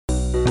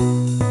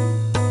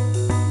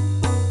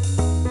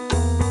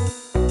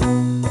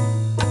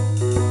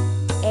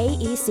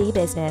AEC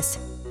Business,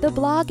 the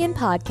blog and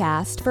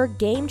podcast for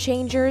game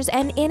changers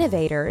and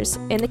innovators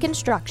in the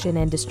construction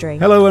industry.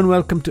 Hello and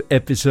welcome to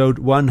episode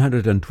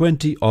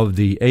 120 of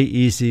the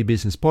AEC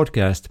Business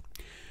Podcast.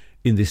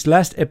 In this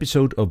last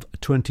episode of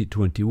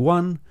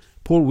 2021,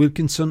 Paul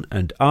Wilkinson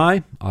and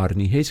I,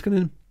 Arni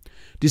Heiskanen,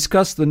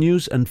 discuss the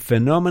news and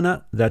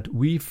phenomena that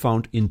we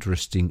found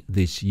interesting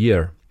this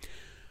year.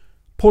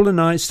 Paul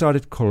and I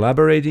started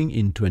collaborating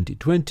in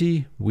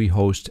 2020. We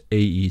host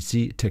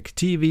AEC Tech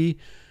TV,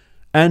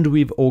 and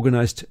we've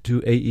organized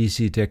 2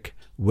 AEC Tech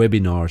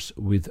webinars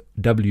with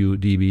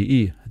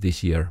WDBE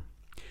this year.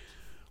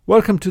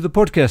 Welcome to the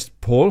podcast,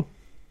 Paul.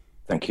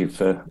 Thank you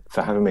for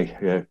having me.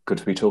 Good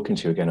to be talking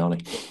to you again,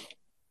 Arnie.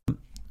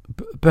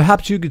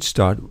 Perhaps you could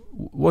start.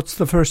 What's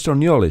the first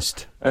on your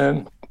list?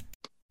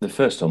 The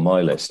first on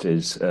my list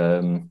is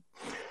a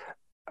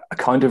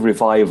kind of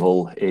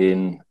revival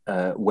in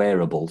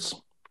wearables.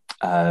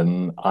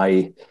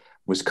 I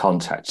was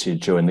contacted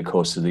during the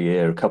course of the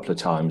year a couple of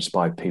times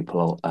by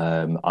people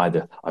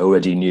either I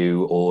already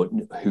knew or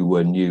who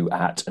were new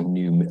at and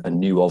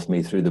knew of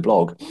me through the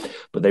blog,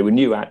 but they were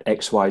new at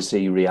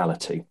XYZ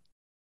Reality.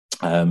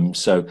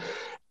 So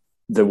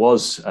there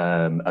was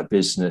a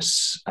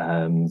business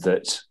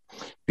that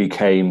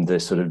became the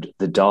sort of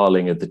the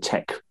darling of the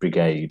tech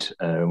brigade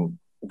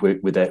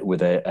with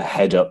a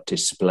head-up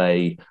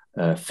display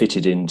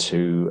fitted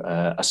into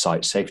a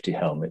site safety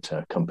helmet,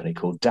 a company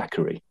called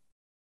Daiquiri.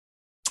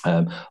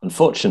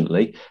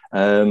 Unfortunately,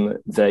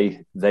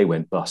 they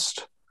went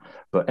bust.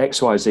 But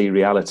XYZ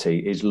Reality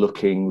is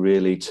looking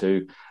really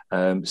to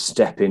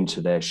step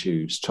into their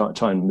shoes,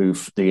 try and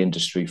move the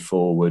industry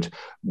forward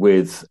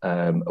with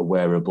a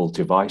wearable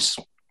device.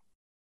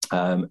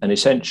 And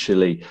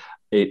essentially,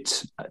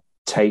 it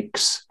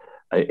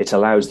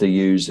allows the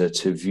user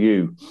to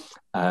view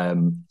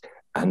and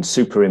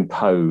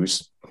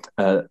superimpose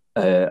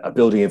a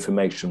building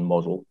information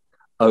model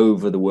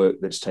over the work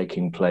that's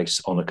taking place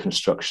on a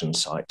construction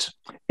site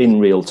in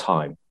real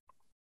time.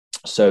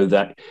 So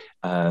that,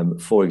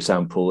 for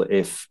example,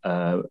 if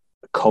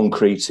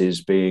concrete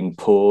is being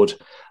poured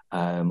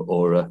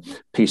or a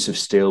piece of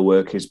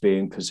steelwork is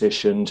being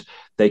positioned,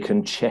 they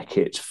can check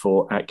it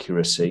for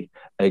accuracy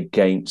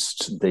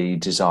against the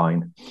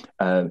design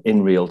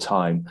in real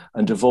time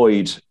and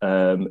avoid,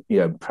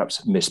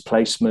 perhaps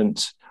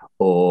misplacement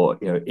or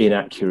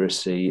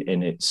inaccuracy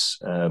in its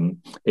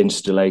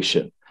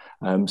installation.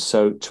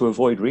 So to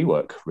avoid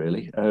rework,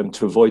 really,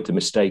 to avoid the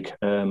mistake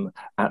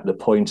at the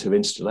point of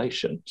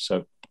installation.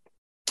 So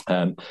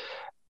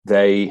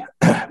they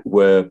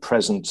were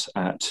present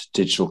at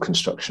Digital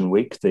Construction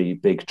Week, the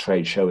big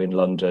trade show in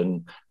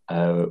London,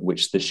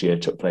 which this year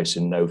took place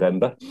in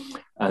November,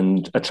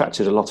 and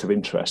attracted a lot of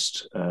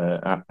interest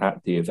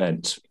at the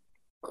event.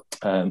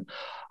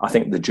 I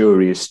think the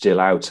jury is still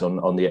out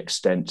on the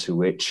extent to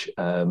which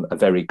a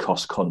very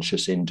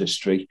cost-conscious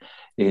industry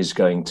is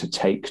going to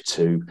take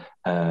to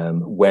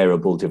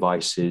wearable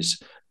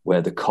devices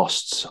where the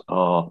costs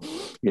are,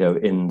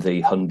 in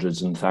the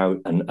hundreds and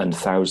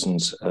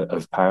thousands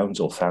of pounds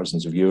or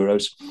thousands of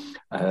euros.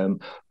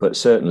 But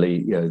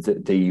certainly,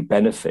 the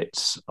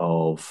benefits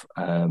of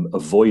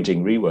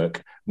avoiding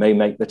rework may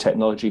make the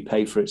technology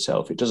pay for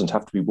itself. It doesn't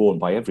have to be worn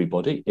by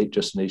everybody. It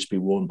just needs to be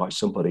worn by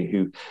somebody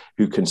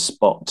who can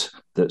spot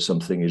that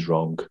something is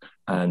wrong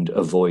and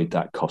avoid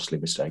that costly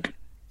mistake.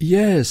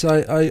 Yes,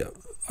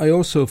 I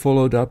also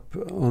followed up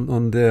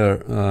on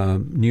their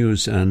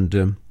news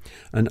and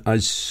I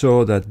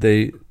saw that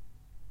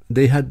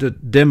they had a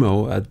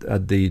demo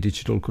at the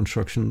Digital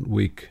Construction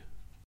Week.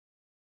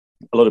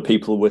 A lot of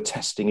people were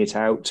testing it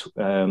out,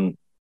 and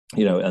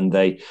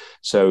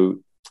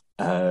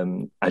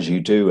as you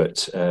do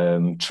at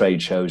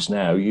trade shows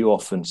now, you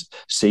often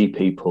see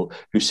people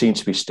who seem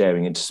to be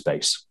staring into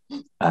space.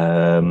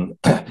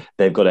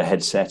 They've got a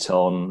headset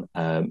on,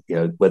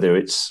 whether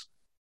it's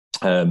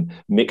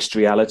mixed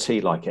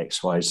reality like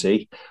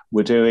XYZ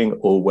we're doing,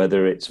 or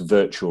whether it's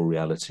virtual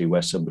reality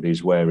where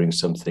somebody's wearing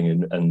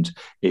something and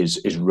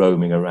is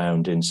roaming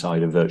around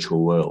inside a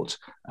virtual world.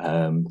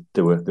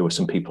 There were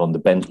some people on the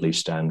Bentley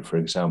stand, for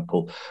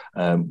example,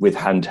 with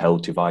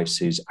handheld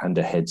devices and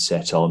a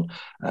headset on,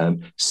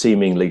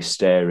 seemingly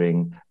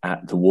staring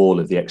at the wall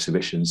of the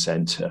exhibition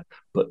centre,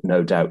 but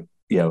no doubt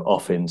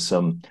off in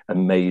some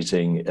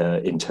amazing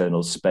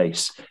internal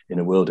space in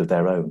a world of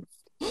their own.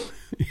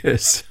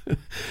 Yes.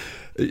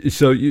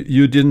 So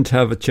you didn't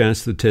have a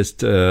chance to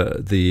test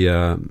was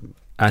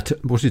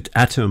it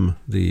Atom,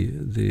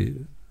 the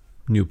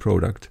new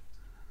product?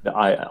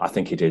 I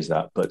think it is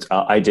that, but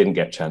I didn't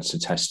get a chance to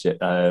test it.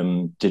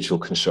 Digital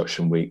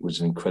Construction Week was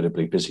an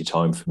incredibly busy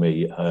time for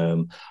me.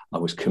 I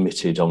was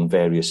committed on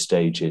various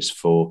stages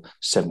for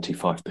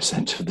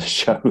 75% of the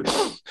show.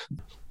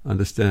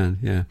 Understand,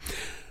 yeah.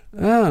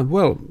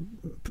 Well,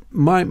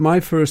 my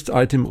first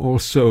item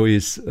also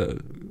is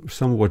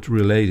somewhat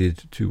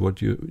related to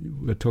what you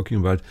were talking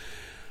about.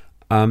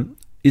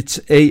 It's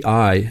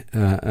AI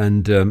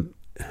and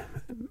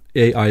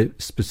AI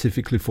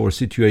specifically for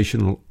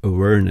situational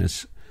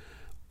awareness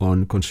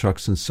on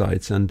construction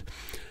sites. And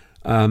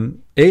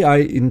AI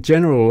in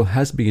general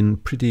has been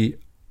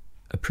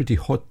a pretty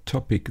hot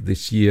topic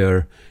this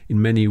year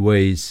in many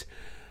ways,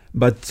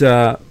 but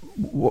the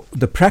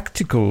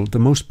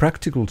most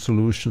practical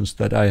solutions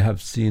that I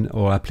have seen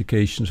or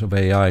applications of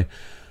AI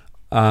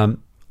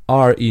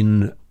are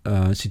in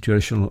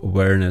situational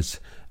awareness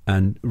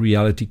and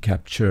reality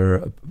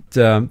capture.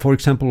 For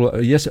example,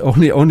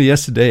 only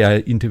yesterday I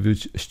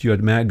interviewed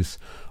Stuart Maggs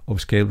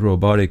of Scale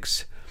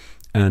Robotics,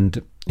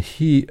 and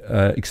he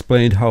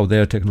explained how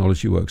their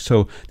technology works.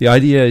 So the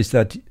idea is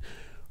that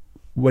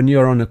when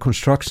you're on a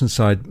construction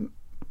site,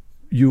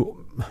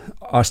 you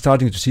are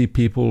starting to see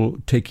people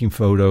taking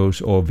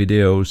photos or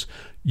videos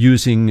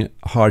using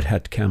hard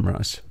hat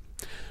cameras.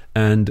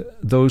 And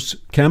those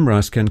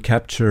cameras can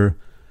capture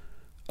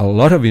a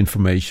lot of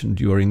information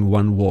during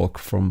one walk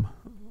from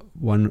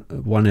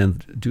one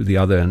end to the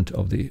other end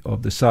of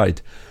the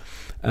site.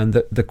 And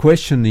the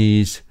question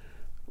is,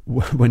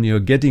 when you're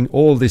getting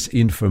all this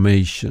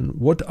information,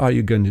 what are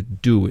you going to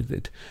do with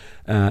it?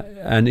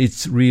 And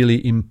it's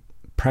really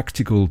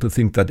impractical to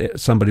think that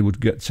somebody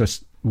would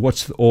just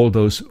watch all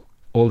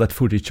that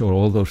footage or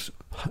all those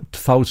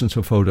thousands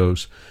of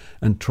photos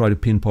and try to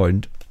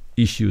pinpoint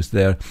issues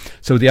there.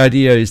 So the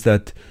idea is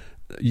that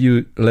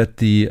you let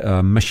the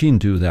machine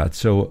do that.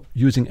 So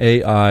using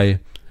AI,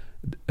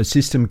 a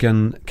system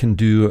can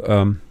do,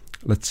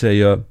 let's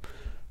say,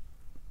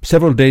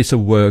 several days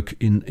of work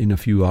in a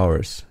few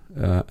hours.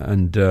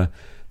 And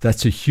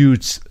that's a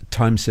huge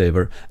time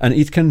saver, and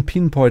it can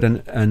pinpoint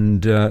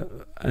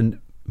and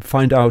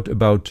find out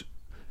about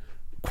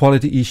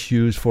quality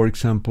issues. For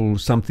example,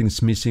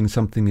 something's missing,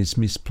 something is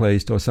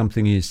misplaced, or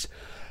something is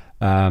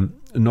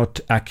not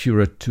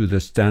accurate to the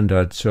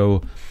standard.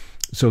 So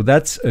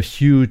that's a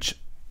huge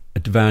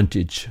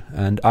advantage,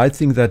 and I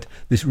think that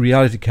this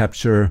reality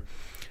capture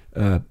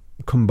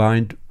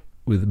combined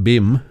with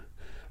BIM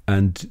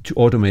and to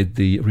automate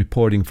the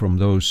reporting from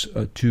those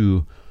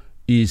two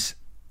is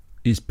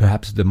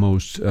perhaps the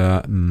most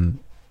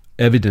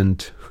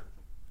evident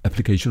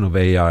application of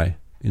AI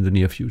in the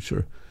near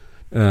future.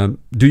 Do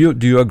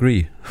you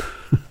agree?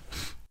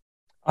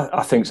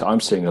 I think so. I'm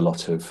seeing a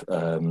lot of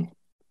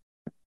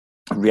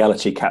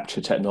reality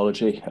capture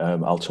technology.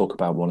 I'll talk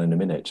about one in a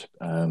minute.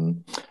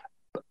 And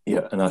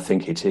I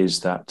think it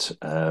is that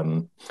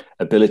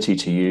ability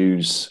to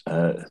use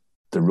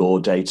the raw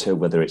data,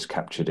 whether it's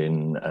captured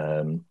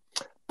in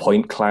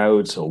point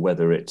clouds or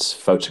whether it's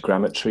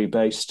photogrammetry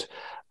based,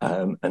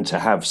 and to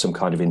have some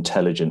kind of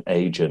intelligent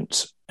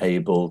agent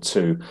able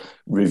to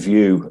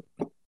review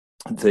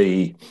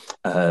the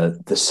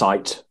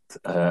site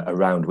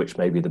around which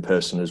maybe the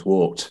person has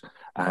walked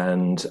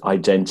and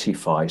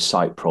identify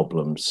site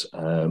problems,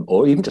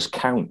 or even just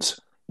count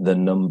the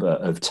number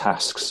of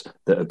tasks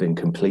that have been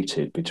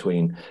completed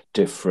between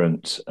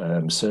different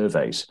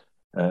surveys.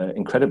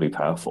 Incredibly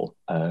powerful.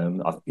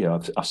 I've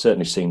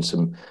certainly seen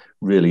some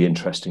really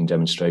interesting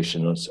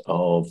demonstrations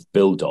of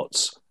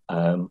BuildDots,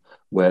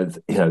 where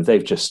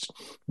they've just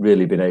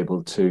really been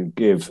able to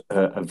give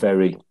a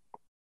very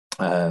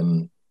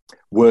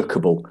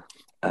workable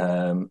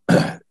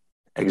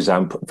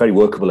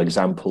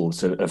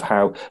examples of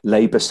how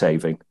labour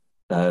saving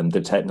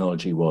the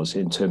technology was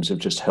in terms of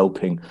just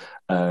helping,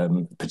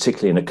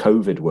 particularly in a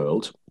COVID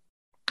world,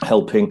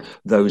 helping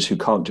those who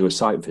can't do a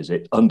site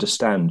visit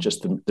understand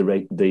just the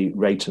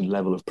rate and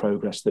level of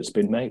progress that's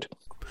been made.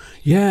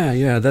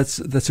 Yeah, that's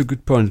a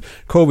good point.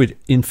 COVID,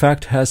 in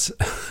fact, has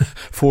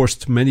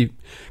forced many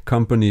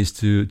companies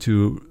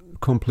to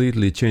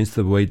completely change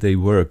the way they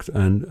worked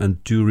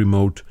and do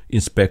remote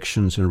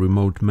inspections and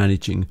remote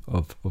managing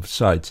of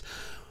sites,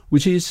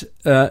 which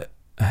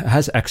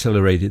has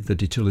accelerated the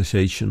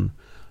digitalization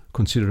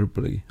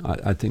considerably,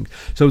 I think.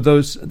 So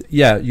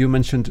you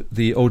mentioned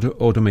the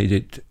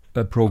automated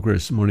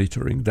progress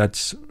monitoring.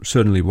 That's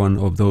certainly one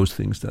of those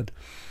things that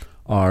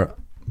are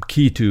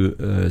key to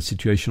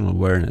situational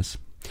awareness.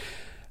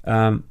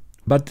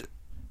 But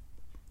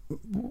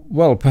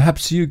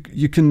perhaps you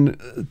can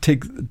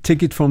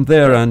take it from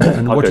there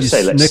and what is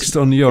next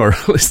on your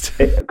list.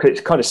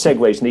 It kind of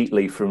segues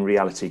neatly from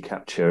reality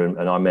capture,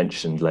 and I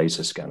mentioned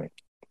laser scanning.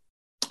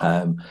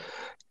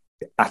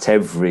 At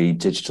every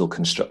digital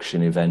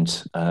construction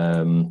event,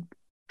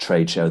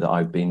 trade show that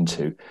I've been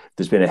to,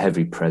 there's been a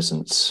heavy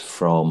presence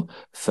from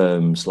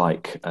firms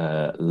like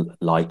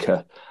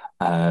Leica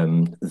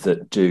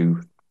that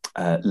do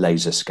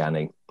laser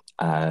scanning,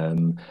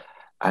 and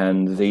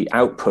the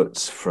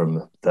outputs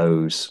from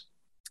those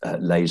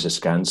laser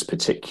scans,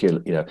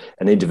 particularly,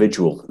 an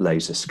individual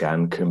laser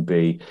scan can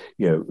be,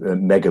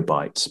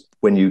 megabytes.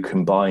 When you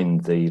combine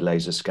the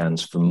laser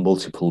scans from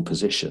multiple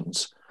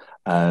positions,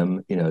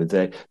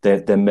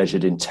 they're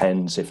measured in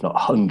tens, if not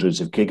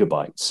hundreds of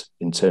gigabytes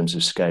in terms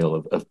of scale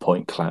of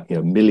point cloud,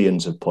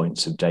 millions of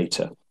points of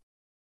data,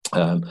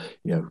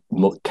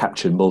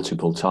 captured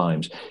multiple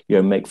times,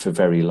 make for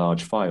very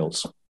large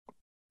files.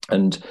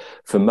 And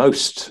for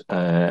most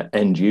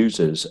end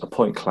users, a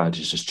point cloud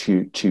is just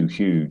too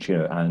huge,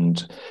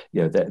 and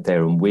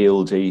they're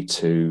unwieldy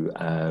to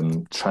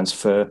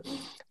transfer.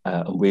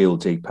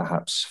 unwieldy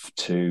perhaps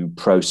to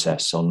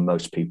process on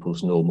most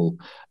people's normal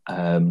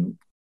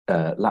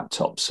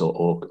laptops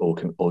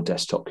or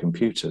desktop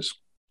computers.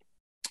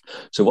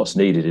 So what's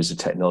needed is a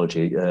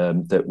technology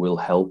that will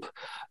help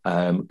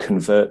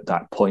convert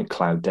that point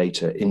cloud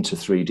data into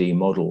 3D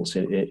models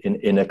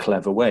in a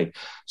clever way.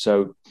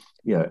 So,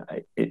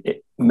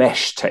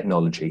 mesh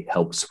technology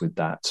helps with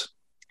that.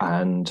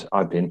 And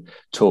I've been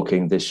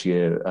talking this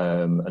year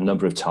a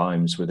number of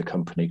times with a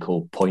company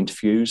called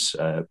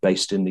PointFuse,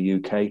 based in the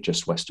UK,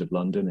 just west of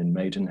London in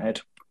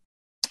Maidenhead.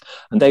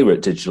 And they were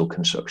at Digital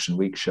Construction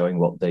Week showing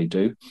what they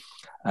do.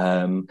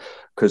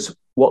 Because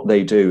what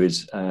they do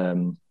is,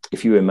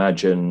 if you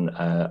imagine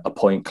a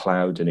point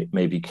cloud and it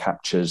maybe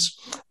captures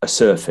a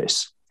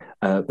surface,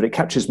 but it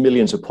captures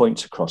millions of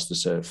points across the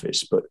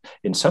surface. But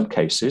in some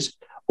cases,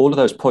 all of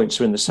those points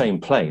are in the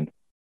same plane.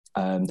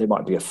 They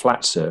might be a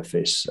flat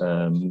surface,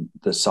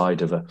 the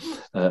side of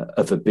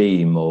a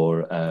beam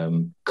or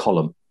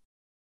column,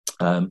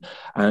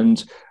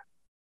 and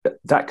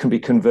that can be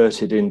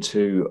converted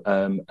into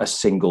a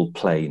single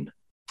plane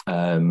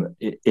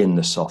in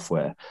the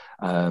software,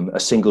 a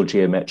single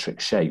geometric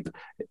shape,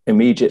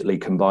 immediately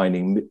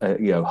combining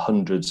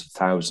hundreds of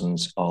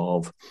thousands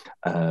of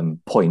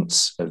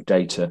points of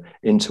data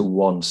into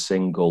one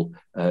single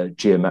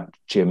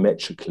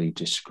geometrically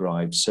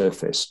described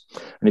surface.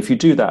 And if you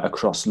do that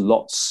across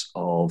lots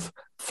of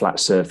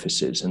flat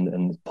surfaces,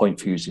 and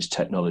PointFuse's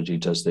technology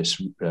does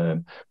this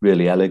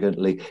really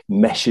elegantly,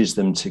 meshes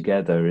them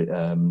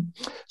together.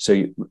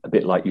 So a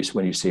bit like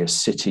when you see a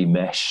city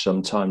mesh,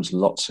 sometimes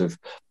lots of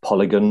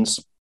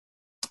polygons.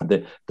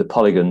 The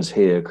polygons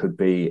here could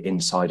be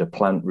inside a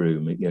plant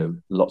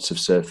room, lots of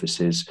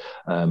surfaces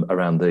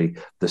around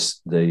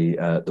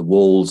the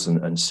walls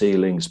and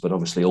ceilings, but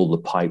obviously all the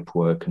pipe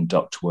work and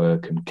duct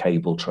work and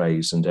cable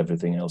trays and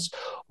everything else,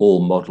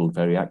 all modeled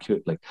very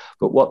accurately.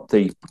 But what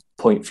the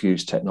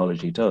PointFuse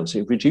technology does,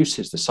 it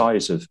reduces the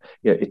size of,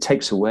 it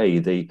takes away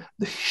the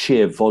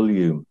sheer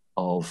volume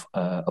of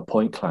a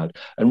point cloud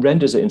and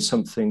renders it in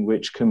something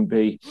which can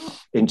be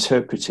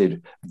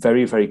interpreted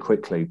very, very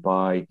quickly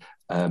by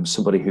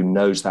somebody who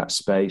knows that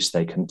space.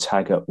 They can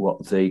tag up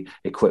what the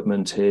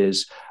equipment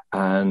is,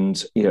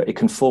 and it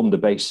can form the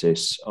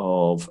basis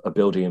of a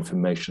building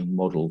information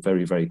model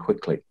very, very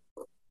quickly.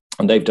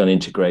 And they've done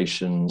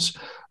integrations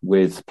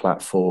with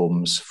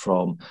platforms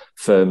from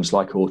firms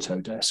like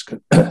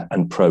Autodesk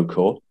and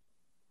Procore,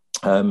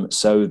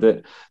 so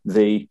that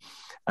the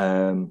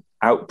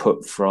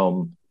output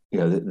from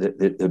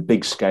the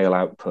big scale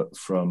output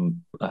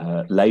from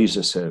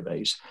laser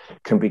surveys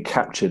can be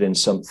captured in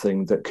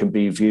something that can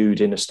be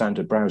viewed in a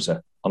standard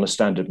browser on a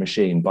standard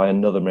machine by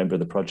another member of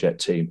the project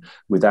team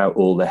without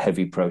all the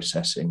heavy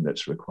processing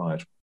that's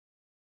required.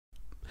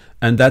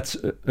 And that's,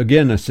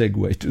 again, a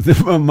segue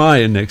to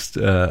my next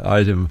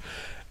item,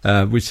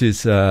 which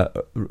is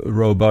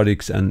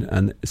robotics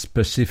and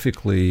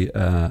specifically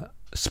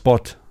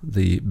Spot,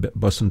 the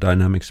Boston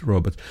Dynamics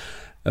robot,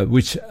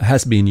 which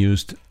has been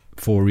used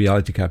for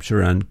reality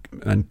capture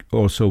and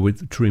also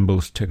with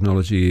Trimble's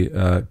technology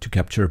to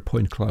capture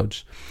point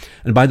clouds.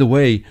 And by the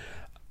way,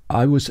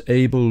 I was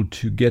able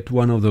to get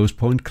one of those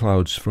point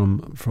clouds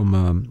from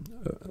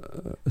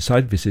a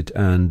site visit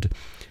and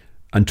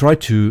try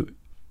to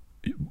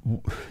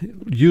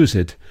use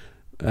it.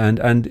 And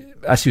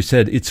as you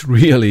said, it's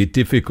really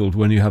difficult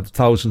when you have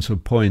thousands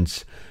of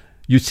points.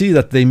 You see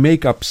that they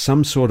make up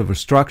some sort of a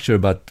structure,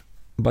 but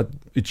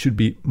it should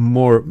be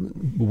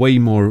way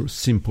more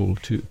simple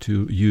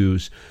to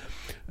use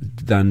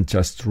than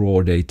just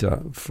raw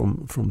data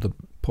from the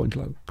point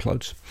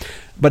clouds.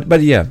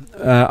 But yeah,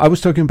 I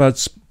was talking about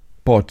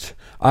Spot.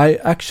 I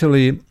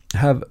actually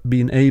have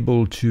been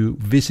able to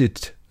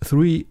visit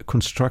 3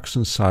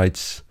 construction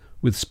sites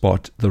with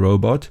Spot, the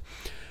robot.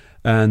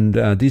 And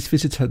these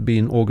visits had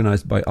been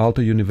organized by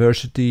Aalto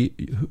University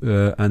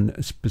and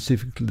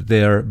specifically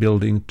their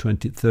Building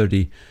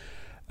 2030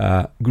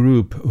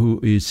 group, who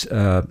is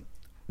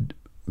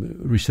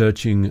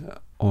researching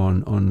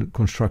on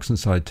construction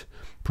site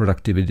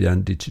productivity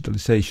and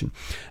digitalization.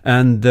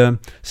 And the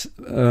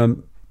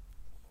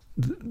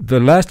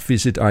last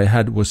visit I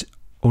had was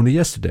only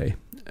yesterday,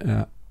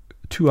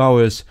 2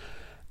 hours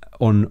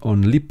on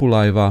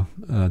Lippulaiva,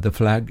 the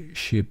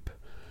flagship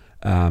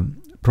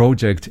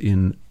project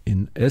in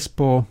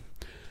Espoo,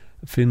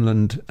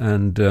 Finland,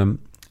 and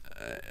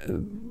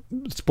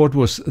Spot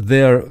was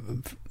there.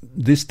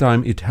 This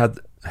time it had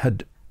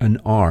an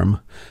arm.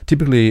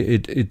 Typically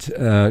it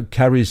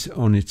carries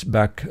on its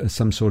back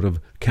some sort of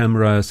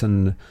cameras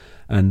and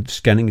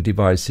scanning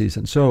devices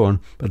and so on,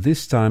 but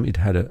this time it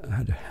had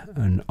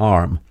an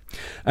arm.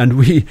 And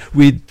we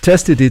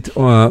tested it.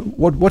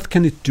 What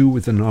can it do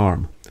with an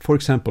arm? For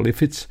example,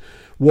 if it's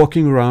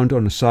walking around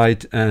on a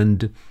site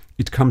and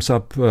it comes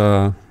up,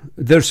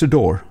 there's a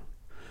door.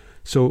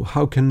 So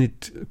how can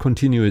it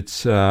continue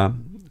its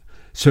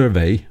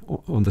survey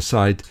on the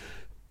site?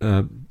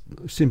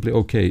 Simply,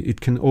 okay, it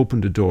can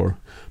open the door.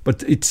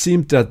 But it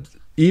seemed that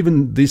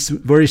even this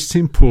very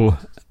simple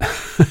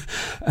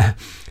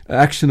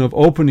action of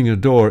opening a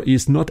door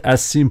is not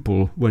as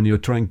simple when you're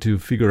trying to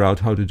figure out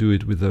how to do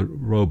it with a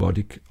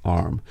robotic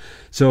arm.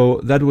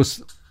 So that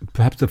was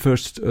perhaps the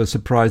first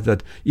surprise,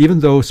 that even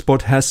though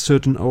Spot has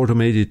certain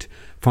automated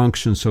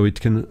functions, so it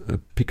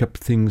can pick up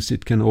things,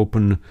 it can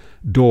open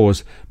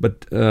doors,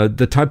 but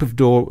the type of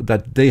door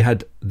that they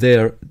had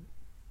there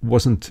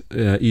wasn't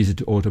easy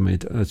to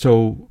automate.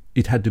 So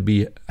it had to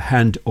be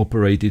hand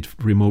operated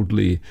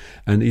remotely,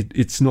 and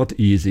it's not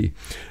easy.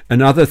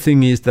 Another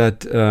thing is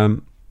that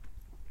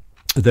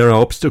there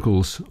are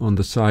obstacles on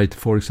the site.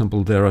 For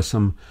example, there are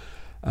some,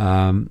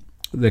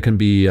 there can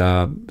be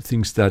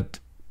things that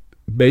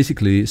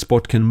basically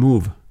Spot can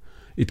move.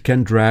 It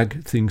can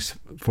drag things,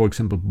 for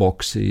example,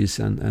 boxes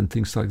and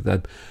things like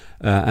that.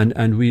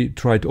 And we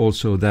tried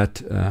also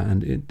that,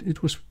 and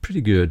it was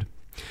pretty good.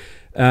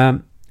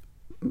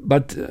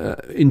 But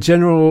in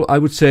general, I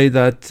would say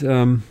that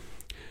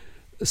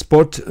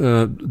Spot,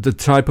 the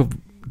type of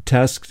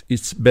task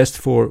it's best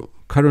for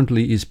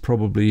currently is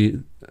probably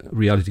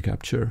reality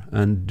capture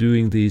and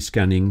doing these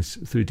scannings,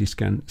 3D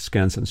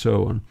scans and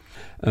so on.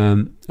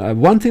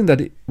 One thing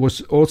that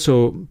was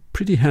also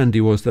pretty handy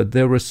was that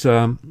there was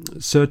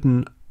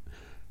certain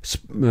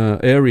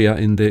area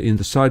in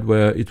the side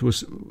where it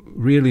was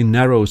really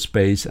narrow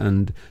space,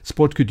 and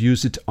Spot could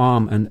use its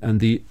arm and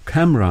the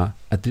camera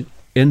at the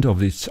end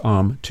of its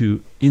arm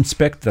to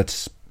inspect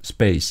that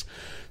space.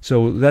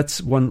 So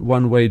that's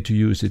one way to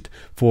use it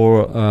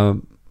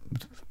for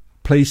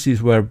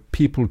places where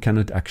people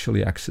cannot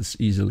actually access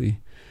easily.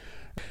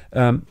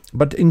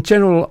 But in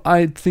general,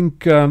 I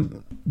think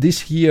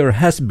this year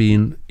has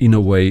been, in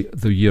a way,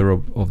 the year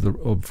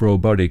of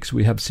robotics.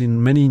 We have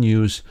seen many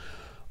news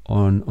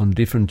on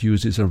different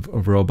uses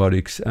of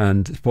robotics,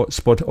 and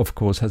Spot, of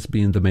course, has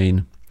been the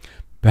main,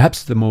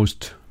 perhaps the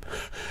most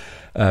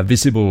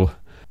visible.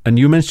 And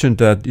you mentioned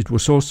that it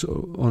was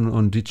also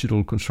on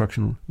Digital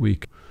Construction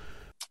Week.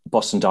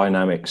 Boston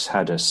Dynamics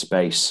had a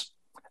space.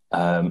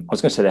 I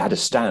was going to say they had a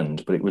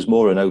stand, but it was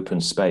more an open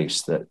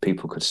space that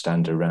people could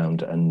stand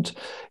around, and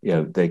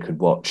they could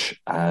watch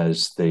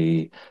as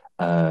the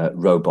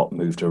robot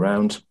moved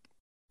around.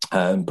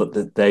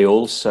 But they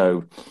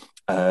also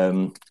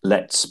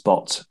let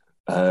Spot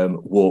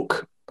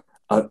walk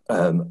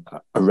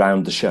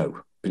around the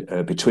show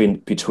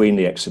between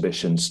the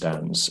exhibition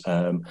stands.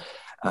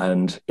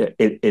 And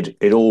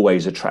it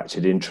always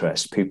attracted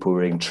interest. People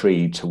were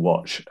intrigued to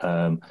watch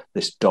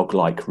this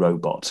dog-like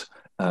robot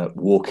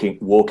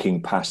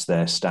walking past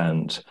their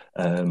stand.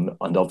 And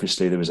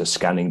obviously there was a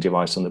scanning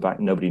device on the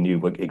back. Nobody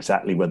knew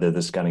exactly whether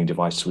the scanning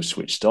device was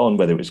switched on,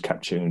 whether it was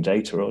capturing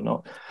data or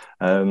not.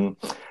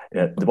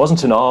 There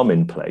wasn't an arm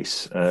in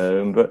place,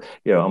 but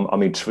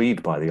I'm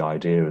intrigued by the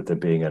idea of there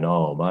being an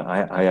arm.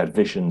 I had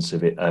visions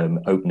of it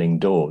opening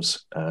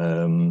doors.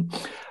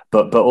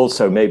 But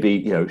also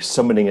maybe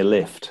summoning a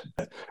lift.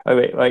 I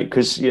mean,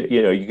 because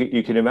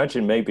you can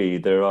imagine maybe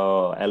there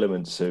are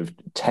elements of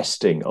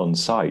testing on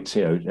site.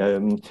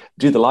 Do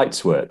the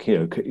lights work?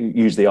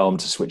 Use the arm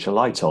to switch a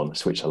light on,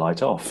 switch a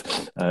light off.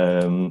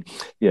 So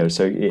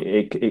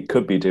it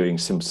could be doing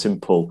some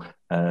simple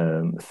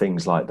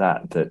things like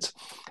that. That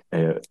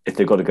if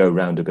they've got to go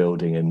around a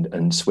building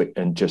and switch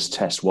and just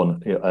test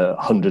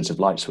hundreds of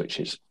light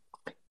switches,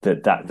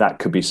 that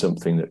could be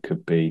something that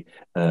could be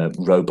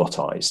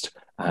robotized.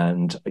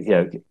 And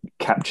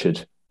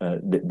captured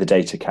the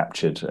data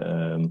captured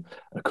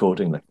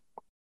accordingly.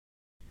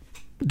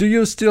 Do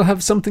you still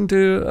have something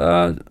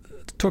to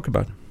talk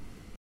about?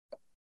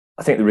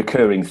 I think the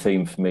recurring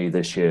theme for me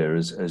this year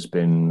has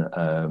been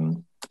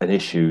an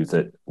issue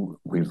that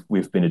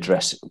we've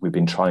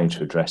been trying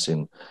to address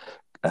in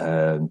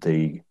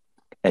the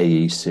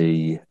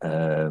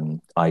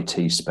AEC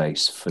IT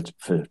space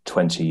for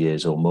 20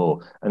 years or more,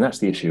 and that's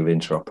the issue of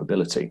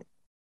interoperability.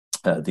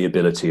 The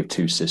ability of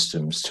two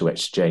systems to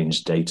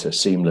exchange data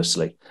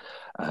seamlessly,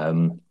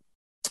 and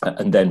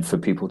then for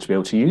people to be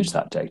able to use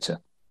that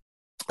data.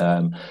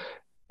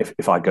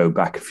 If I go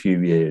back a few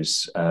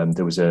years,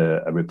 there was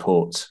a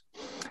report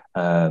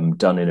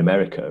done in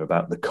America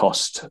about the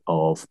cost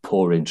of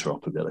poor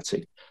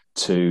interoperability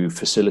to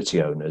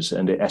facility owners,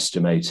 and it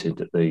estimated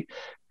that the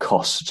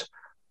cost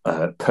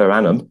per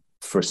annum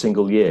for a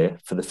single year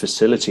for the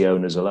facility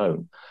owners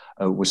alone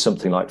was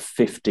something like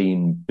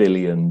 $15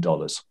 billion.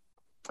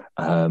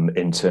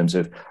 In terms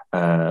of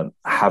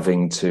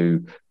having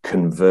to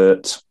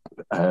convert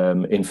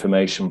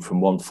information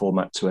from one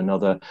format to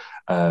another,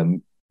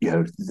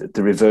 the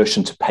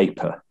reversion to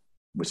paper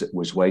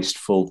was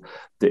wasteful.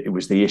 It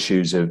was the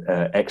issues of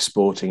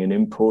exporting and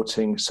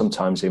importing,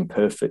 sometimes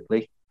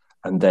imperfectly,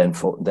 and then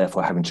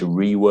therefore having to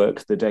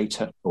rework the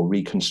data or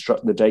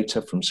reconstruct the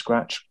data from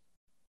scratch.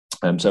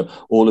 So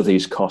all of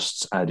these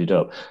costs added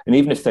up, and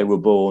even if they were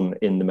borne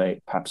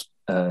perhaps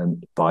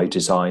by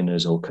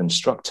designers or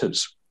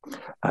constructors,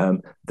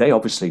 they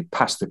obviously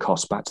pass the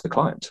cost back to the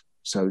client.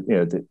 So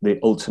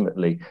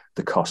ultimately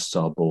the costs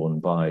are borne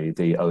by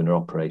the owner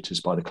operators,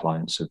 by the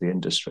clients of the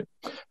industry.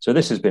 So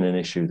this has been an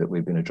issue that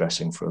we've been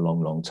addressing for a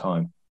long, long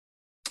time.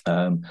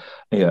 Um,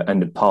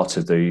 and part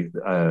of the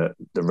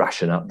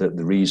rationale, the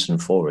reason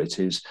for it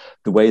is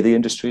the way the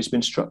industry has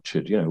been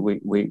structured.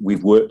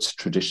 We've worked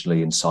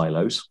traditionally in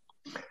silos.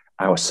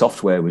 Our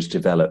software was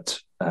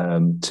developed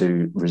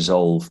to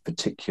resolve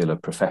particular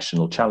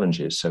professional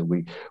challenges. So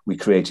we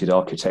created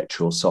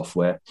architectural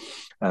software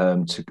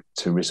to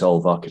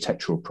resolve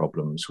architectural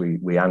problems.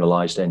 We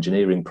analysed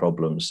engineering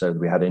problems, so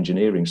we had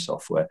engineering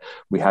software.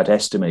 We had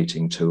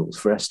estimating tools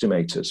for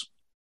estimators.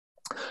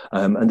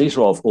 And these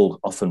are all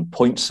often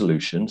point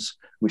solutions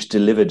which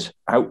delivered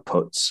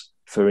outputs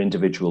for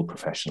individual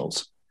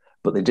professionals,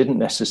 but they didn't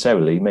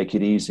necessarily make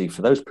it easy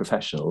for those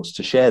professionals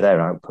to share their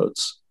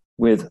outputs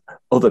with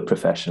other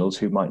professionals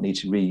who might need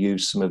to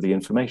reuse some of the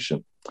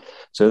information.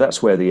 So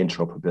that's where the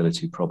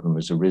interoperability problem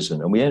has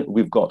arisen. And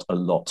we've got a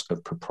lot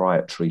of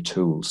proprietary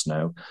tools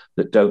now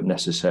that don't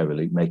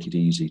necessarily make it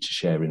easy to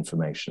share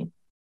information.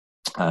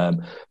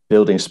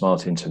 Building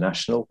Smart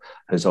International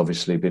has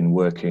obviously been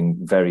working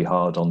very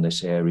hard on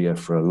this area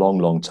for a long,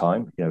 long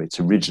time. Its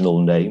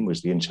original name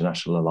was the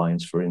International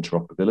Alliance for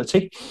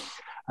Interoperability.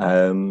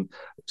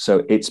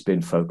 So it's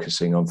been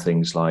focusing on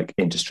things like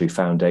industry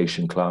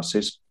foundation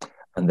classes.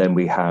 And then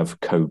we have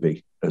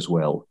COBE as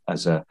well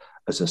as a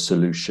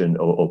solution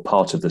or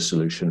part of the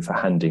solution for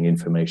handing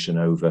information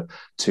over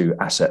to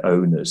asset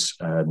owners,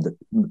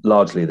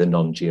 largely the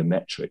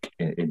non-geometric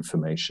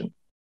information.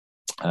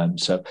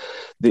 So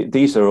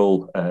these are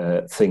all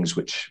things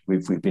which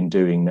we've been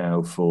doing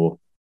now for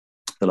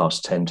the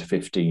last 10 to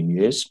 15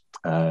 years.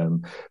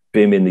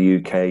 BIM in the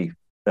UK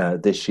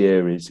this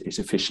year is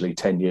officially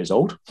 10 years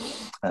old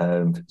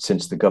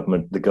since the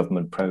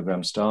government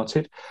programme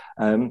started.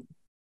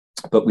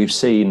 But we've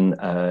seen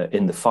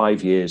in the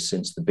 5 years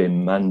since the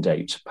BIM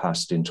mandate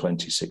passed in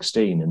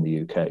 2016 in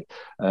the UK,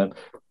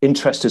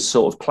 interest has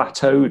sort of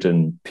plateaued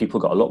and people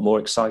got a lot more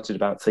excited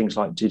about things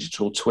like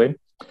digital twin.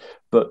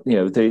 But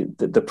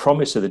the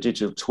promise of the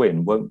digital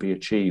twin won't be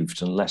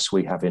achieved unless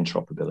we have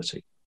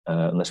interoperability,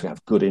 unless we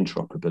have good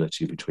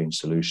interoperability between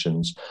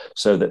solutions,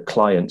 so that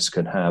clients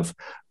can have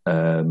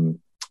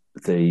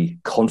the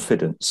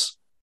confidence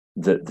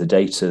that the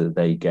data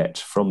they get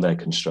from their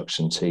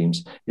construction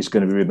teams is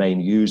going to remain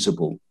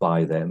usable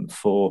by them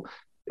for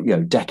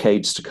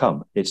decades to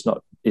come.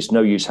 It's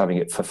no use having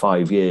it for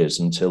 5 years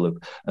until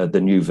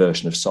the new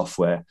version of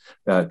software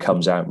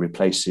comes out,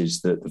 replaces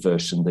the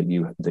version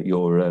that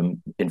your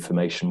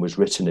information was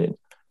written in,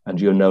 and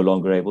you're no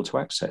longer able to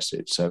access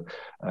it. So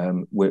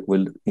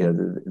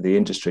the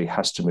industry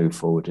has to move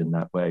forward in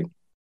that way.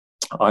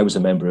 I was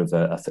a member of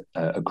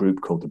a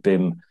group called the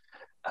BIM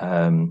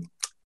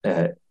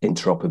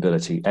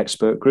Interoperability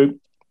Expert Group.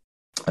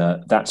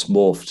 That's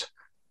morphed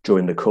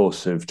during the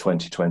course of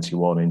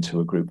 2021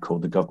 into a group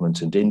called the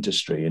Government and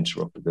Industry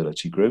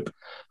Interoperability Group.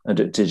 And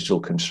at Digital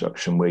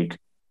Construction Week,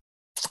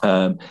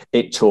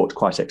 it talked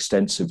quite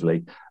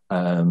extensively,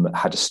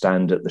 had a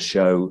stand at the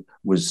show,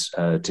 was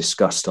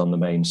discussed on the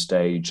main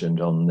stage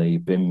and on the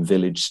BIM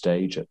Village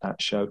stage at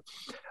that show.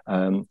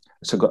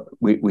 So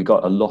we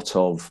got a lot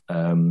of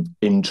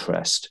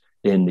interest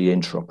in the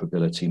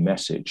interoperability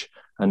message.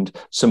 And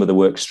some of the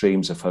work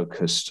streams are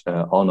focused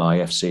on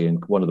IFC,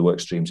 and one of the work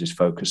streams is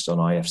focused on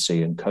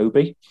IFC and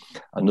COBE.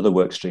 Another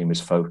work stream is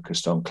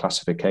focused on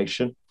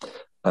classification.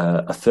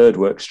 A third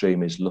work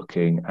stream is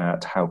looking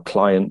at how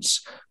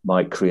clients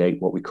might create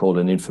what we call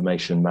an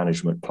information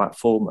management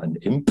platform, an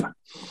IMP,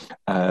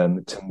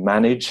 to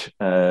manage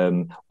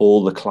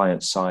all the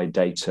client-side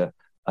data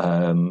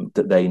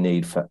that they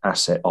need for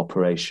asset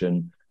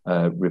operation,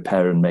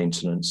 repair and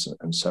maintenance,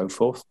 and so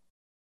forth.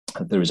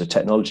 There is a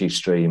technology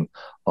stream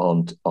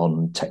on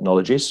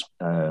technologies,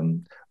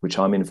 which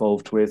I'm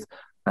involved with.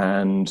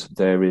 And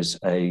there is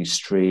a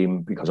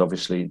stream, because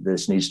obviously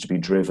this needs to be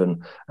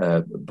driven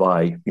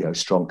by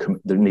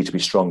there need to be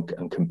strong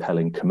and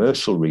compelling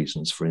commercial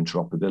reasons for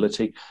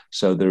interoperability.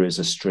 So there is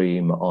a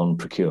stream on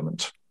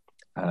procurement.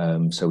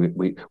 So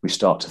we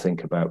start to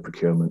think about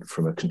procurement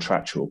from a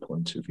contractual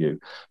point of view.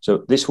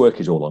 So this work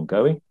is all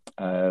ongoing,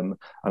 and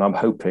I'm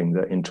hoping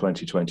that in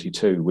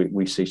 2022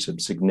 we see some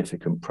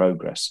significant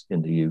progress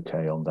in the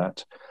UK on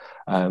that.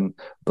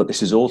 But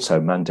this is also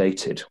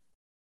mandated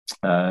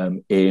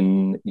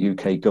in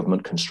UK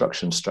government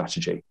construction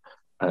strategy.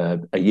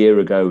 A year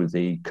ago,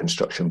 the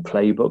construction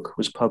playbook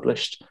was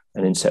published,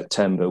 and in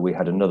September, we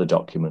had another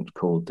document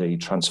called the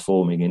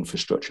Transforming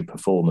Infrastructure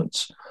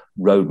Performance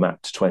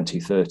Roadmap to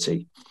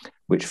 2030,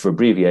 which for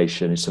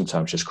abbreviation is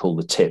sometimes just called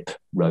the TIP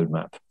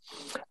Roadmap.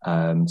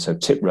 So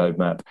TIP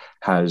Roadmap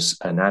has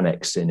an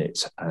annex in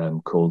it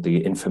called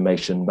the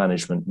Information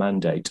Management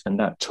Mandate, and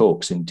that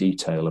talks in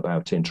detail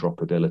about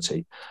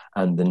interoperability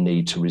and the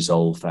need to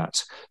resolve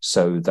that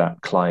so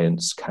that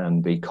clients can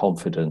be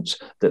confident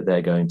that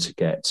they're going to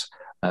get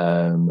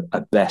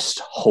a best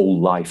whole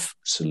life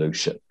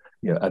solution,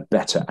 a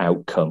better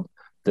outcome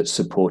that's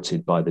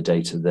supported by the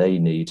data they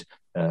need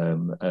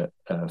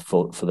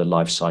for the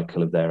life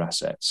cycle of their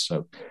assets.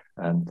 So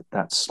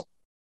that's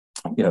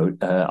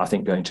I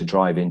think going to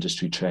drive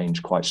industry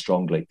change quite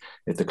strongly.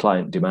 If the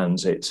client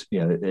demands it,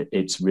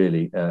 it's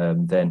really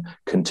then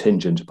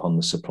contingent upon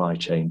the supply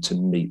chain to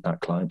meet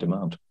that client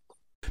demand.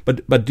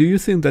 But do you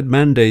think that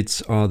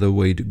mandates are the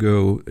way to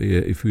go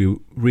if we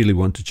really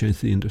want to change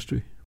the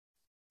industry?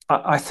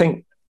 I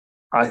think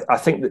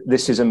that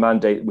this is a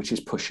mandate which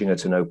is pushing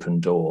at an open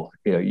door.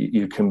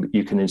 You can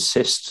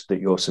insist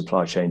that your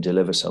supply chain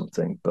deliver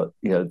something, but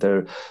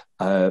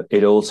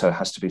it also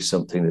has to be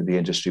something that the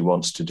industry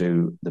wants to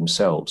do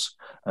themselves.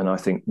 And I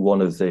think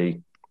one of the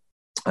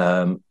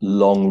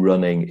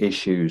long-running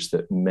issues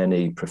that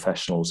many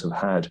professionals have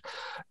had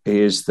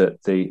is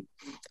that the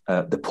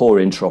poor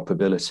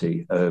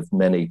interoperability of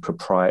many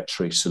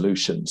proprietary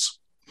solutions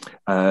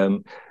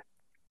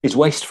is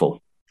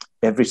wasteful.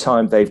 Every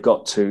time they've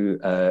got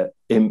to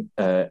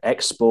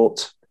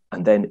export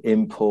and then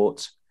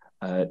import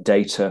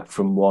data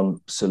from one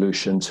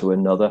solution to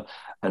another,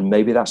 and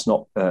maybe that's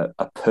not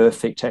a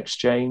perfect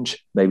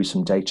exchange. Maybe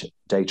some data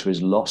is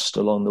lost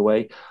along the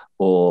way,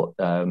 or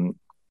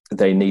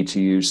they need to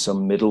use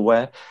some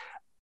middleware.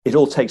 It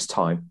all takes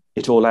time.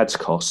 It all adds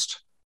cost,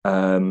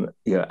 and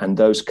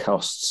those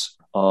costs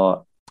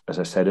are, as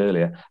I said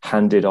earlier,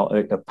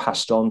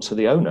 passed on to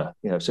the owner.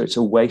 So it's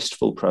a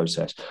wasteful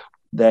process.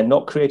 They're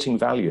not creating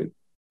value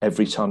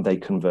every time they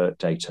convert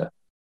data.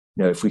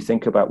 If we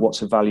think about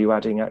what's a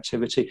value-adding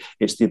activity,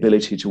 it's the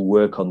ability to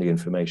work on the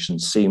information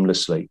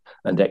seamlessly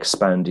and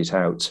expand it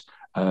out,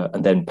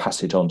 and then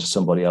pass it on to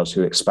somebody else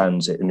who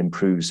expands it and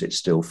improves it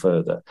still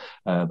further.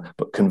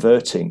 But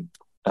converting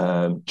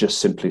just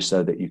simply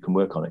so that you can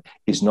work on it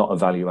is not a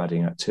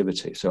value-adding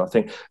activity. So I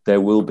think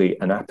there will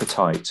be an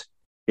appetite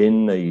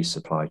in the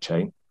supply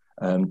chain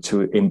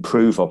to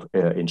improve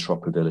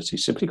interoperability,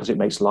 simply because it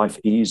makes life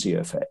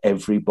easier for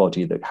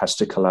everybody that has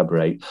to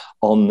collaborate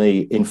on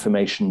the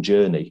information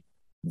journey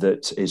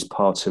that is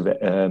part of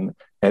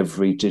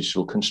every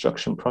digital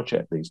construction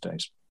project these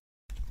days.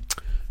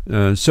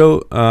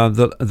 So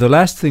the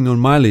last thing on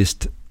my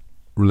list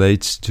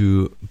relates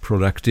to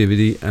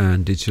productivity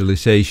and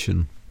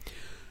digitalization.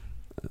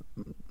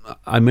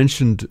 I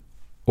mentioned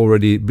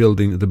already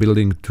the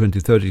Building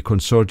 2030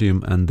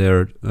 Consortium and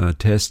their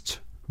test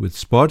with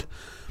Spot.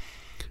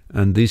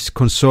 And this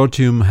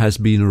consortium has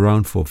been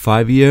around for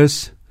 5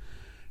 years.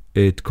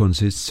 It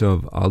consists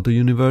of Aalto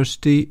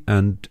University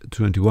and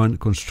 21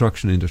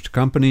 construction industry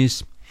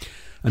companies.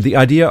 And the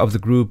idea of the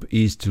group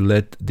is to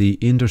let the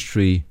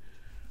industry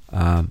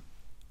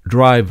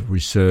drive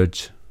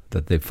research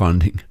that they're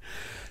funding.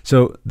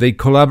 So they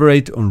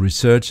collaborate on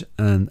research,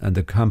 and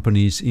the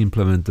companies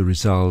implement the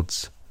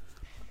results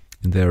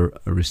in their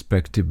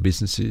respective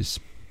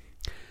businesses.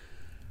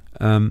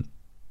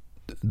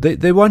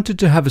 They wanted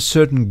to have a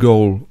certain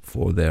goal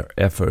for their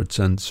efforts,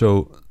 and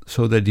so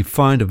they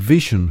defined a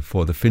vision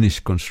for the Finnish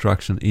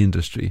construction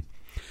industry.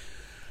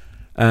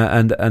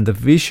 And the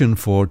vision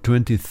for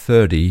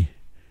 2030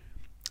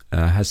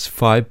 has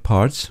 5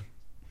 parts.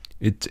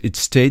 It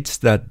states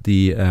that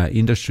the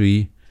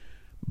industry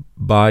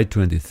by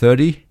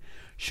 2030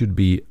 should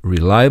be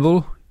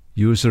reliable,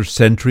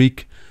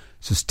 user-centric,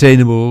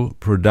 sustainable,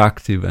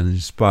 productive, and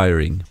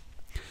inspiring.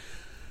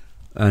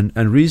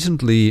 And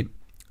recently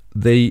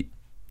they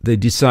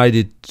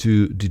decided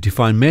to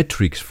define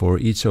metrics for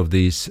each of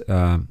these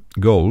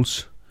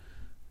goals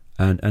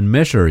and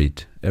measure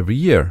it every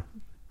year.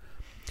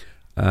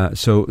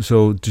 So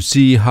to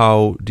see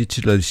how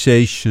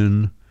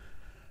digitalization,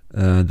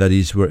 that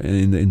is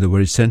in the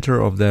very center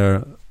of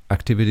their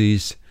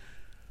activities,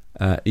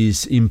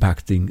 is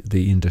impacting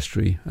the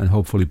industry, and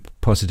hopefully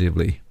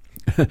positively.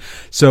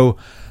 So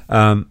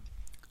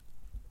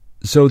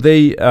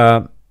they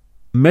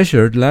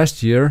measured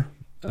last year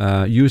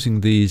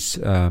using these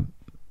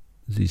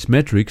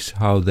metrics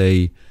how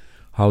they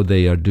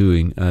are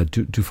doing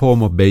to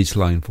form a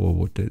baseline for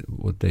what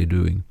they're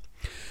doing.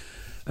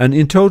 And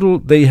in total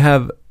they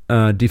have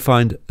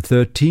defined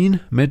 13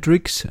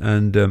 metrics,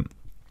 and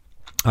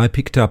I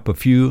picked up a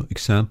few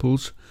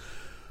examples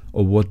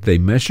of what they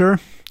measure,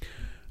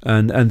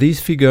 and these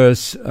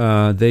figures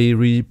they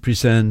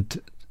represent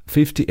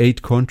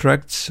 58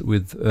 contracts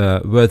with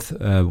worth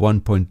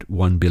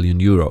 1.1 billion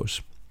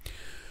euros.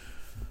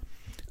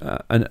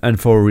 And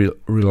for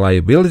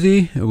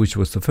reliability, which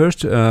was the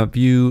first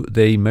view,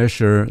 they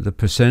measure the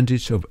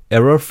percentage of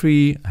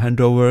error-free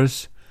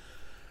handovers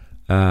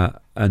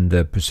and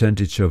the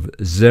percentage of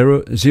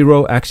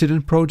zero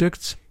accident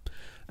projects,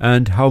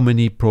 and how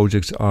many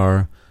projects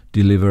are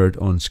delivered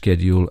on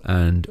schedule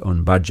and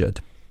on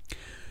budget.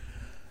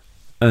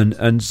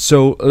 And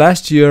so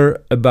last year,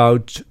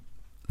 about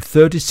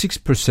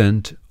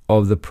 36%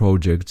 of the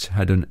projects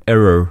had an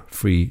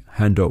error-free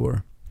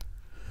handover.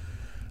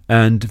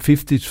 And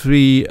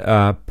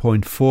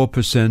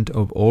 53.4%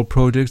 of all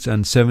projects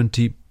and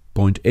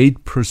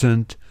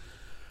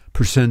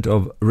 70.8%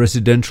 of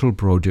residential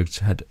projects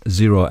had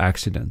 0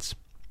 accidents.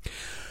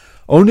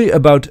 Only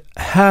about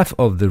half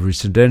of the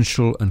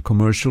residential and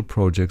commercial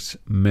projects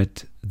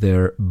met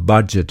their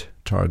budget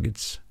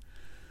targets.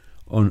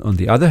 On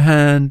the other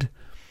hand,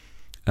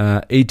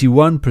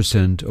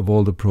 81% of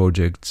all the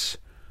projects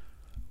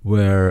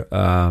were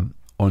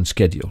on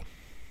schedule.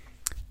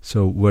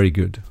 So very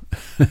good.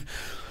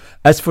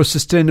 As for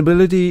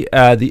sustainability,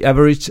 the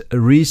average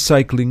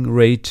recycling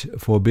rate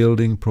for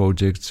building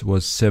projects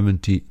was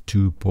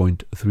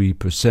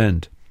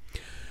 72.3%.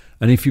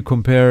 And if you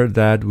compare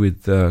that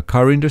with the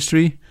car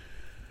industry,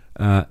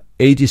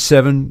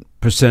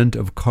 87%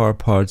 of car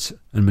parts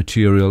and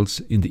materials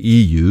in the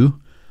EU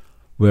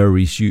were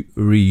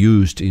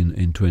reused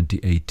in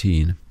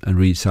 2018 and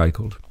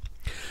recycled.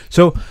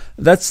 So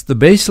that's the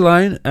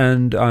baseline,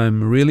 and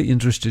I'm really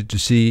interested to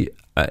see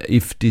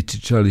if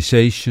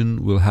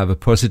digitalization will have a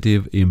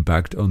positive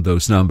impact on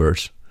those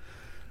numbers.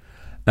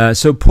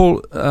 So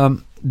Paul,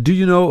 do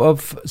you know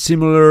of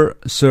similar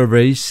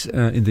surveys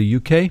in the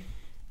UK?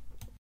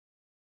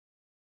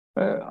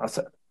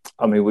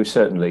 I mean, we've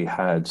certainly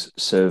had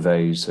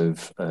surveys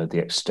of the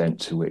extent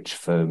to which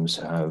firms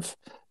have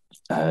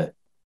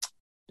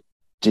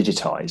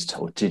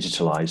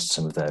digitalized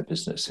some of their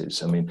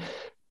businesses. I mean,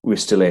 we're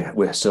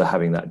still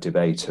having that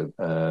debate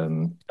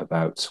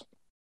about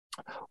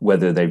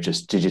whether they've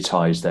just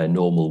digitized their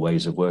normal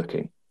ways of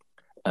working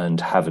and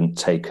haven't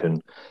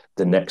taken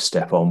the next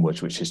step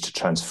onwards, which is to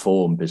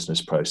transform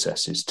business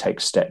processes,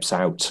 take steps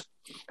out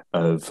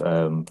of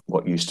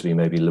what used to be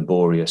maybe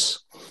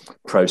laborious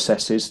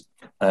processes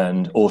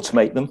and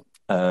automate them,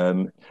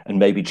 and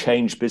maybe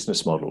change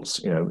business models,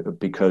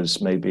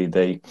 because maybe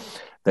they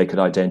could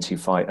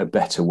identify a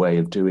better way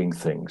of doing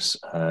things.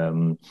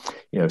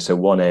 So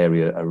one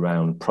area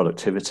around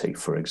productivity,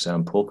 for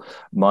example,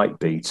 might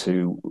be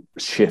to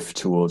shift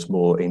towards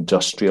more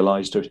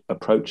industrialized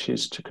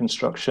approaches to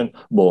construction,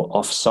 more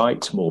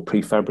off-site, more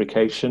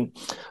prefabrication,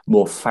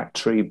 more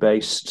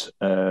factory-based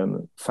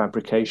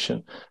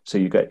fabrication. So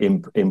you get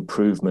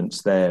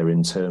improvements there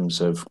in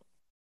terms of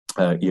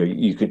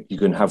you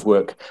can have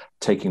work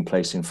taking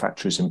place in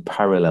factories in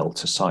parallel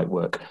to site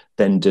work,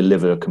 then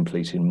deliver a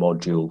completed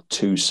module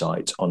to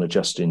site on a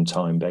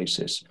just-in-time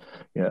basis.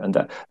 And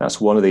that's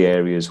one of the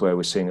areas where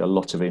we're seeing a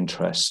lot of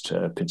interest,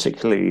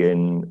 particularly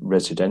in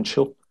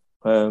residential,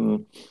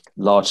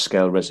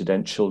 large-scale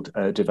residential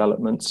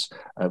developments,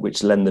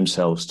 which lend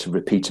themselves to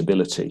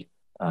repeatability.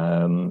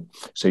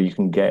 So you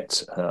can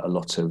get a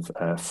lot of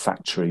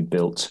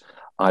factory-built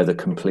either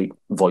complete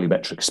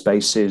volumetric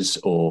spaces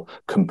or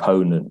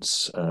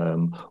components,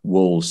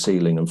 wall,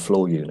 ceiling, and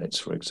floor units,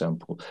 for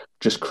example,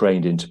 just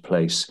craned into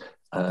place,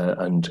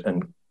 and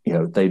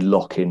they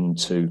lock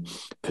into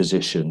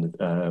position,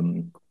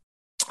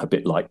 a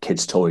bit like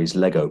kids' toys,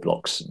 Lego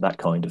blocks, that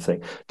kind of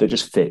thing. They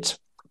just fit,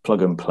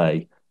 plug and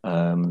play.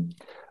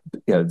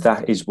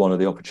 That is one of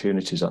the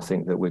opportunities I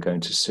think that we're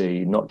going to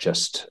see, not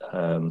just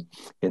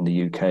in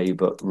the UK,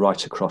 but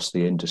right across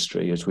the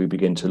industry as we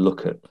begin to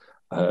look at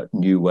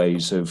new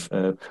ways of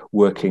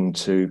working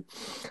to,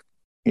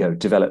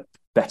 develop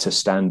better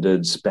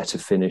standards, better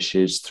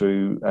finishes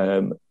through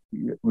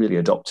really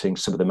adopting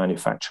some of the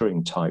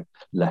manufacturing type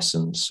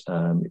lessons.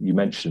 You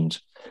mentioned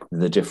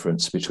the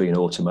difference between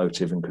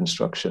automotive and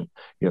construction.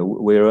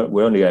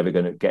 We're only ever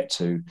going to get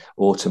to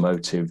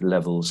automotive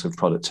levels of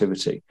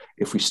productivity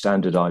if we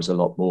standardize a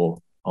lot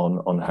more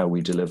on how we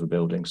deliver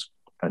buildings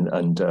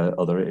and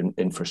other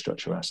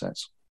infrastructure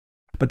assets.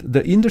 But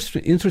the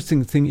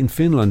interesting thing in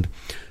Finland,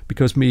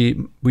 because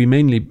we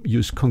mainly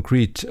use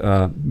concrete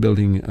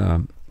building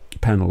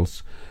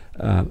panels,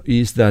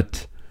 is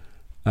that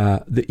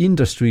the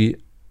industry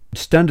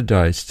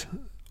standardized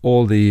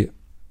all the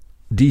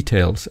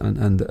details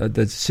and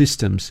the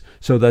systems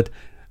so that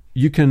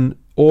you can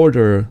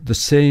order the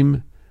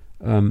same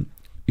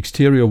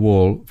exterior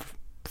wall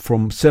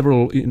from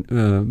several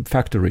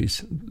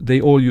factories.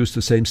 They all use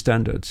the same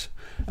standards.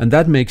 And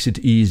that makes it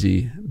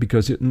easy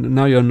because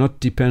now you're not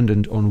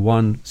dependent on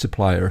one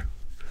supplier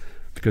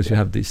because you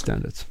have these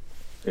standards.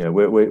 Yeah,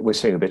 we're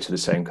seeing a bit of the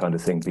same kind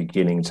of thing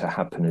beginning to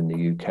happen in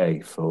the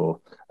UK for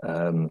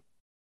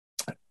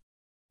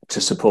to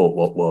support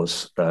what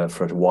was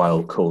for a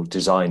while called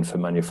Design for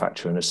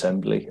Manufacture and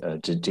Assembly,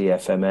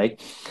 DFMA.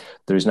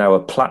 There is now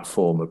a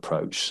platform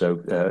approach,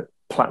 so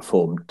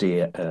platform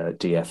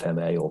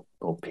DFMA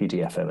or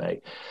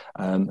PDFMA,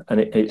 and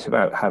it's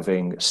about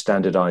having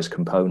standardized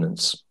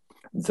components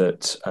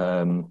that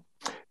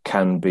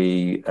can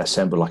be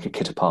assembled like a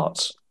kit of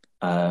parts,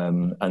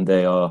 and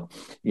they are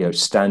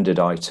standard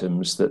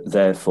items that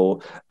therefore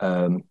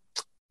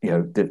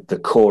the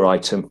core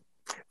item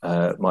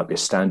might be a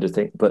standard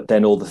thing, but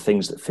then all the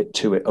things that fit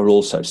to it are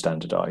also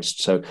standardized.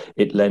 So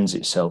it lends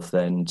itself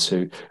then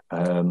to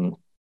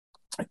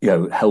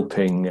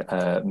helping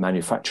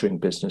manufacturing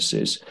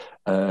businesses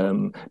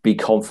be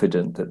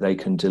confident that they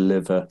can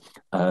deliver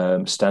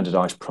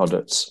standardized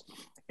products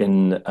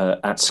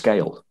at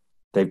scale.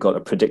 They've got a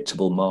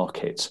predictable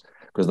market,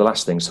 because the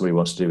last thing somebody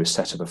wants to do is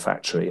set up a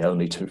factory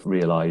only to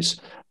realize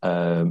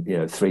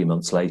 3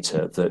 months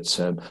later that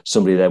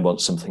somebody then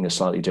wants something a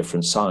slightly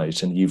different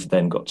size, and you've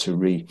then got to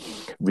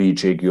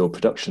rejig your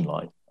production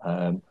line.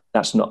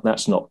 That's not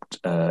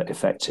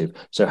effective.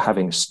 So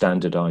having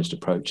standardized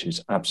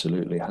approaches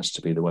absolutely has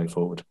to be the way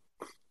forward.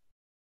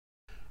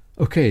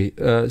 Okay,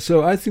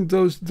 so I think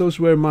those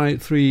were my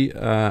three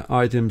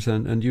items,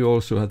 and you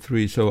also had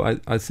three. So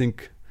I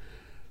think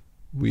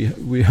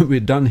we're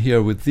done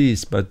here with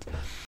these. But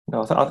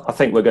no, I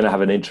think we're going to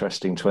have an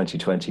interesting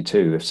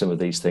 2022 if some of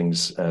these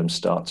things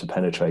start to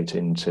penetrate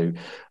into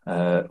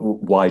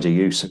wider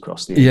use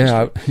across the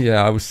industry.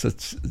 Yeah. I was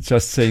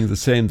just saying the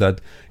same, that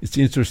it's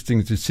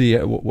interesting to see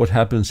what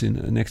happens in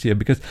next year.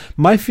 Because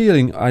my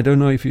feeling, I don't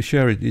know if you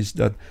share it, is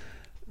that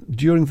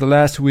during the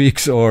last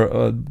weeks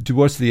or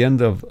towards the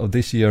end of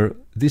this year,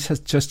 this has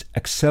just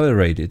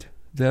accelerated.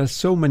 There are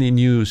so many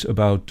news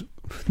about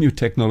new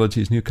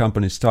technologies, new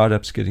companies,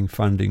 startups getting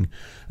funding,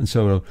 and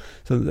so on.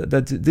 So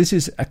that this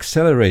is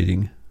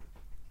accelerating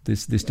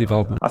this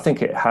development. I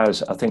think it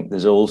has. I think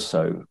there's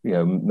also,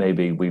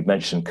 maybe we've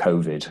mentioned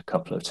COVID a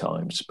couple of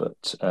times,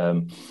 but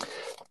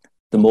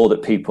the more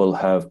that people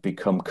have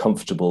become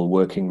comfortable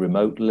working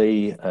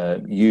remotely,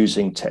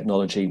 using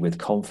technology with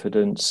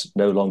confidence,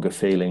 no longer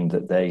feeling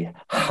that they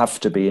have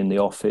to be in the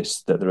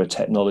office, that there are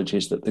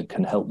technologies that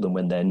can help them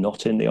when they're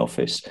not in the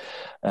office,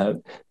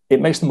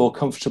 it makes them more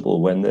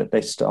comfortable when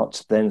they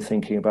start then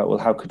thinking about, well,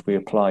 how could we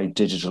apply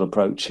digital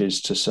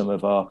approaches to some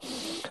of our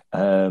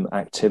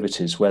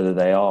activities, whether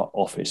they are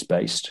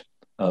office-based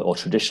or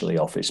traditionally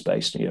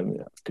office-based.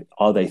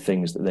 Are they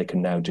things that they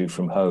can now do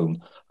from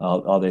home?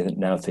 Are they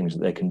now things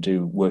that they can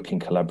do working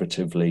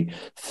collaboratively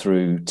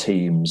through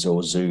Teams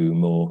or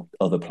Zoom or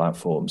other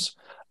platforms?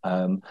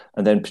 And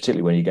then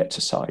particularly when you get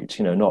to site,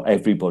 not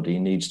everybody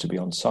needs to be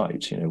on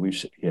site.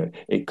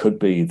 It could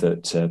be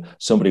that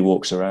somebody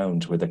walks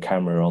around with a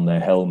camera on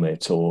their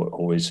helmet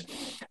or is,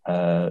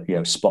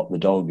 Spot the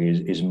Dog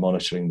is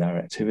monitoring their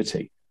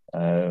activity.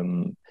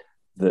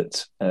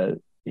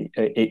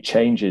 It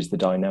changes the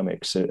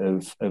dynamics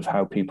of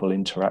how people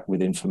interact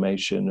with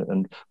information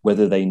and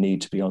whether they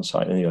need to be on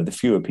site. And the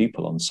fewer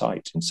people on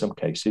site in some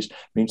cases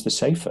means the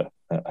safer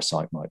a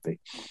site might be.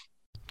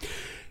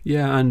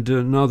 Yeah, and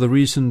now the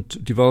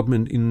recent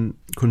development in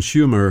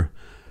consumer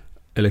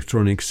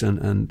electronics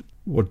and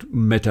what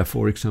Meta,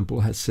 for example,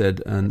 has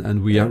said,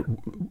 and we are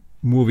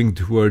moving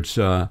towards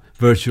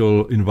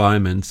virtual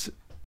environments.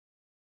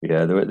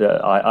 Yeah,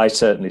 I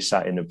certainly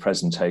sat in a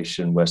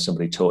presentation where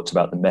somebody talked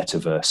about the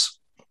metaverse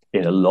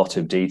in a lot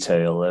of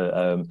detail.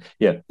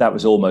 That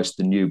was almost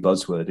the new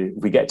buzzword. If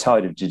we get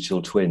tired of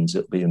digital twins,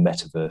 it'll be a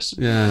metaverse.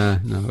 Yeah,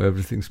 no,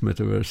 everything's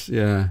metaverse.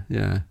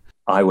 Yeah.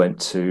 I went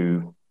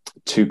to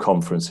 2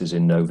 conferences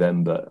in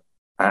November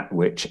at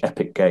which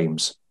Epic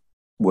Games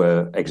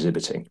were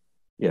exhibiting.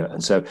 Yeah,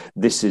 and so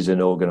this is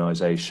an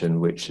organization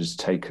which has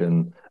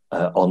taken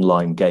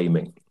online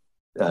gaming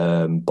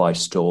by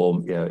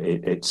storm.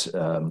 It's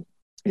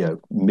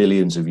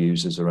millions of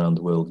users around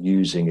the world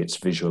using its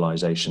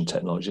visualization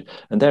technology,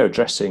 and they're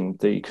addressing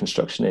the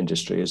construction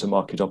industry as a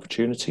market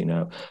opportunity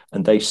now,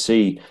 and they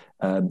see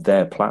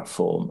their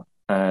platform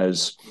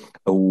as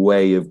a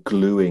way of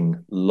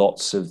gluing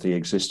lots of the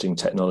existing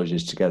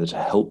technologies together to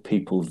help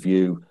people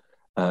view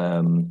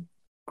and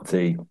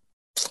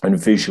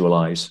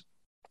visualize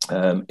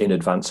in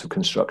advance of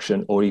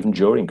construction or even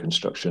during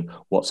construction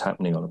what's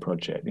happening on a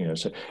project.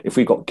 So if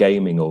we've got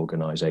gaming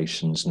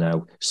organizations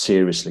now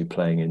seriously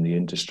playing in the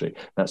industry,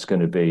 that's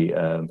going to be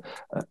a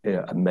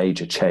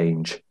major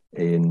change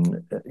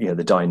in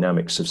the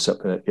dynamics of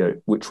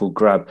which will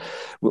grab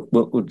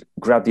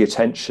the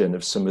attention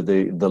of some of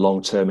the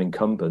long-term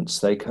incumbents.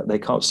 They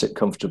can't sit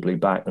comfortably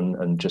back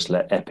and just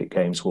let Epic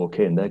Games walk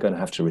in. They're going to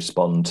have to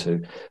respond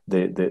to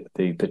the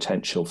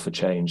potential for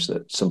change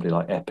that somebody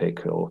like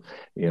Epic or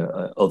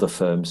other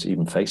firms,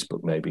 even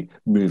Facebook maybe,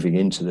 moving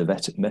into the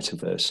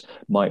metaverse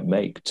might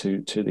make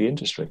to the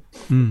industry.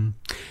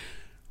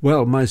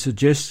 Well, my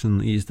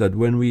suggestion is that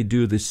when we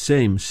do the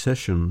same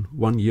session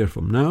 1 year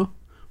from now,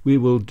 we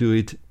will do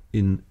it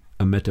in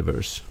a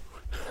metaverse.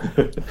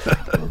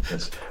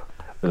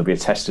 There'll be a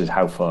test of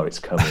how far it's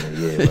come in a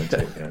year, won't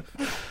it?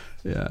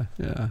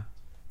 Yeah.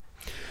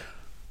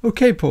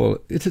 Okay, Paul,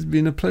 it has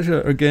been a pleasure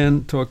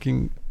again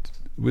talking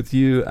with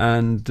you,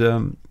 and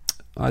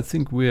I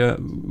think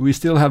we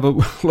still have a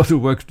lot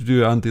of work to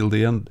do until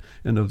the end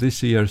of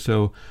this year,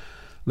 so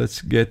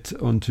let's get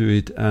onto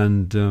it,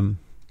 and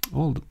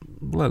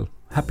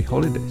happy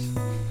holidays.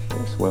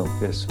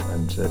 Yes,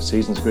 and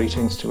season's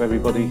greetings to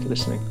everybody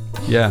listening.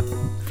 Yeah,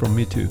 from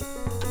me too.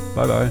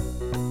 Bye-bye.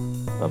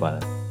 Bye-bye.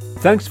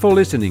 Thanks for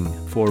listening.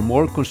 For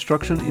more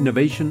construction,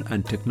 innovation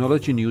and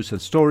technology news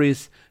and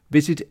stories,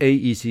 visit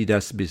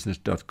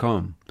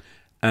aec-business.com.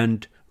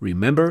 And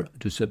remember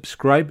to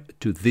subscribe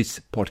to this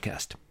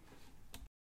podcast.